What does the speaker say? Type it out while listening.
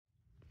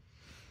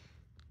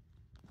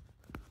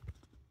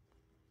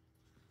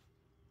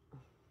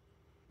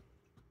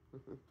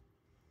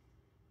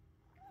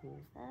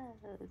He's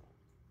bad.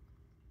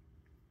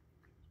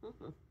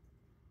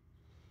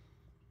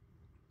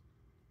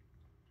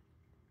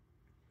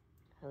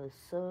 I was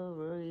so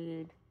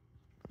worried.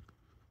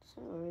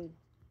 So worried.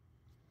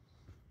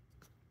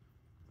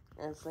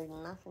 It's like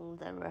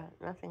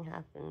nothing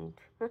happened.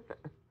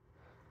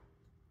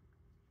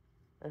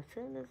 As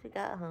soon as we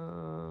got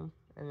home,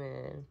 and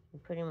then we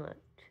pretty much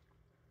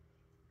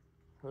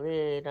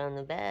laid on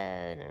the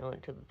bed and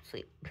went to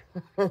sleep.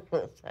 So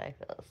I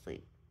fell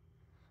asleep.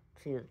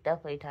 He was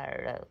definitely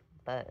tired out,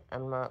 but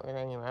I'm not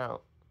letting him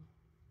out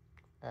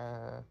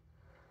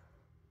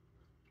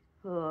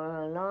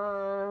for a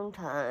long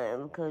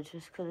time, because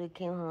just because he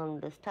came home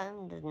this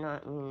time does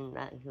not mean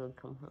that he would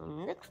come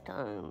home next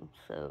time.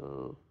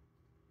 So,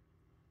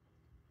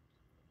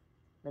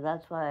 but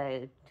that's why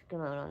I took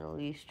him out on a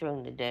leash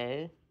during the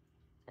day,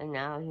 and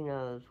now he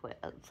knows what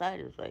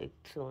outside is like.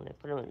 So when I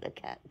put him in the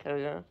cat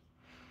carrier,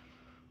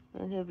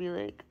 and he'll be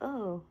like,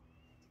 "Oh,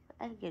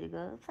 I gotta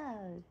go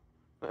outside."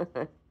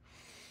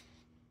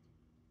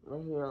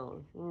 But he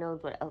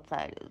knows what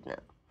outside is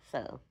now,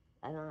 so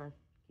I don't have to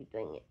keep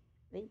doing it.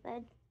 Leave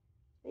bed,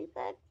 leave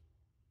bed.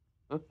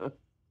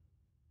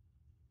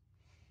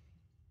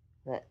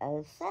 But I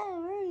was so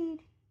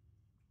worried.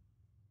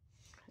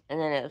 And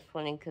then it was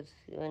funny because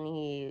when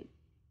he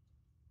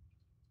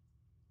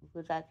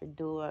was at the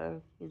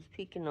door, he was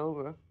peeking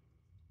over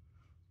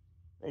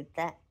like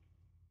that.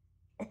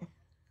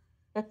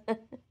 I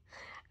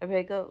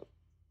forget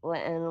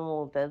what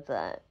animal does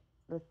that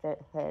with their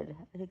head.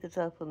 I think it's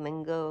a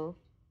flamingo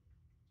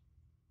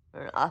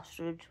or an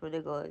ostrich where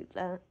they go like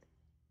that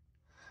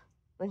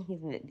when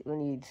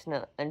he's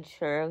not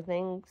unsure of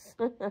things.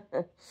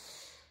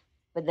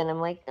 But then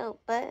I'm like, no,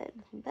 bud,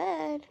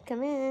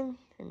 come in.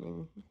 And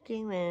then he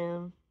came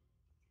in.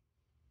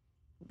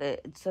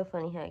 But it's so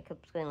funny how he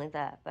kept going like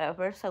that. But at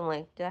first I'm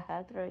like, do I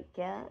have the right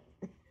cat?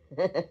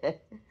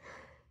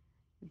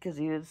 Because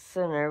he was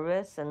so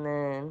nervous. And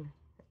then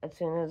as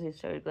soon as he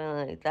started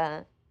going like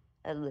that,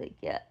 I was like,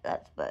 yeah,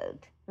 that's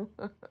Bud.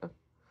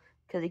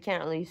 Because he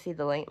can't really see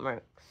the white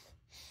marks.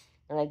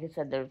 And like I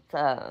said, there's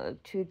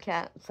 2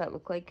 cats that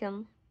look like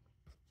him.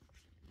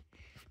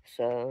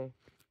 So,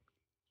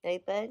 hey,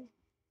 Bud?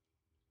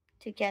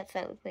 2 cats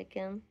that look like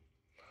him.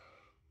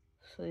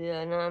 So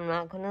yeah, no, I'm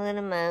not going to let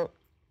him out.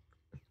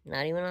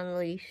 Not even on the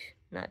leash.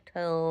 Not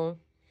till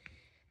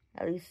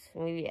at least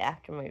maybe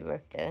after my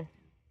birthday.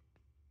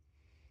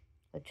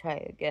 I'll try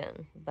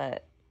again.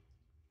 But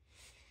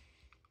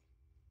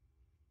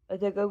I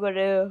think I'm going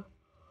to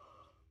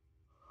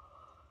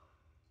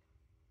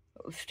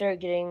start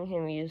getting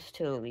him used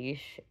to a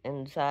leash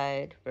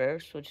inside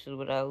first, which is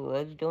what I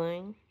was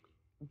doing.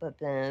 But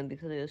then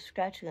because he was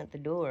scratching at the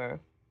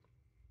door,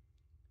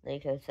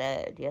 like I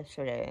said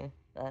yesterday,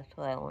 that's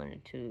why I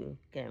wanted to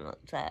get him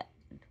outside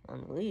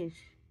on the leash.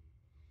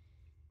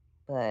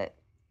 But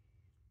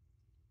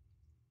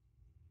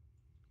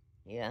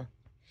yeah.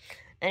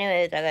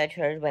 Anyways, I gotta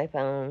charge my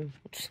phone.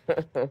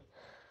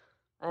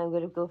 I'm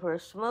gonna go for a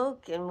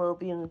smoke, and we'll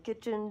be in the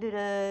kitchen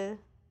today,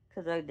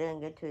 because I didn't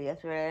get to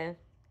yesterday.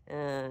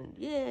 And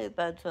yeah,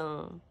 bad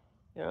some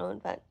your own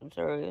back. I'm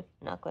sorry,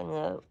 not going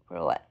out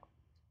for what?